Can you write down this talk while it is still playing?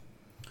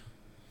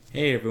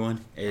Hey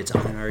everyone, it's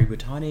Anari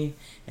Butani,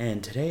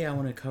 and today I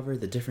want to cover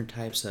the different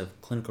types of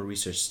clinical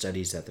research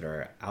studies that there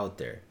are out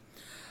there.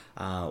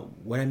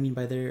 What I mean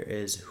by there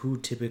is who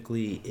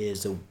typically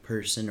is the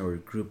person or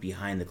group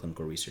behind the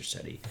clinical research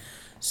study.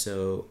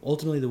 So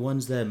ultimately, the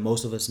ones that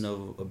most of us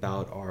know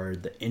about are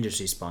the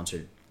industry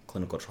sponsored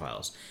clinical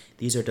trials.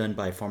 These are done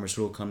by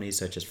pharmaceutical companies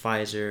such as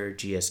Pfizer,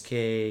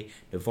 GSK,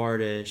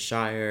 Novartis,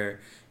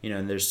 Shire,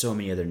 and there's so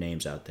many other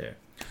names out there.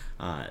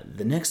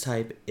 The next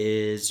type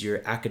is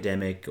your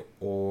academic,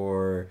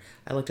 or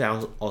I like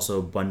to also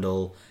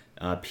bundle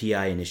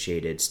PI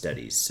initiated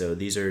studies. So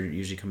these are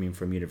usually coming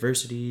from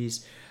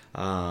universities,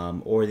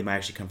 or they might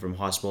actually come from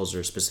hospitals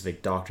or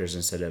specific doctors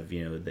instead of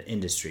the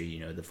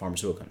industry, the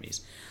pharmaceutical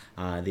companies.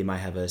 They might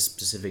have a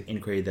specific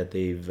inquiry that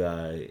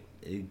they've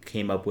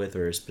came up with,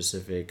 or a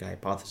specific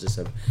hypothesis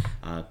of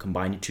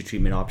combining two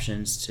treatment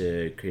options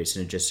to create a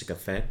synergistic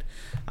effect.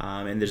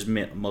 And there's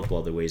multiple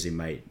other ways they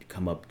might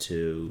coming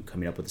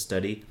up with a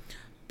study.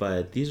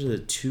 But these are the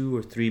two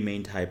or three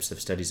main types of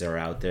studies that are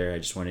out there. I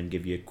just wanted to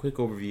give you a quick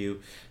overview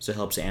so it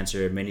helps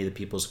answer many of the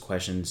people's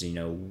questions.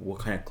 What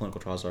kind of clinical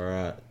trials are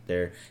out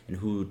there and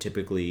who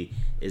typically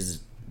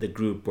is the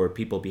group or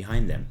people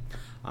behind them.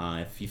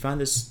 If you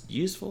found this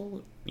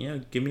useful,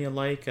 give me a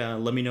like.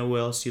 Let me know what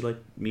else you'd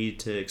like me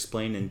to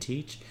explain and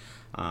teach.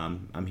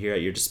 I'm here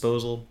at your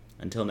disposal.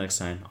 Until next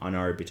time,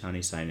 Anar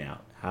Bitani signing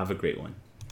out. Have a great one.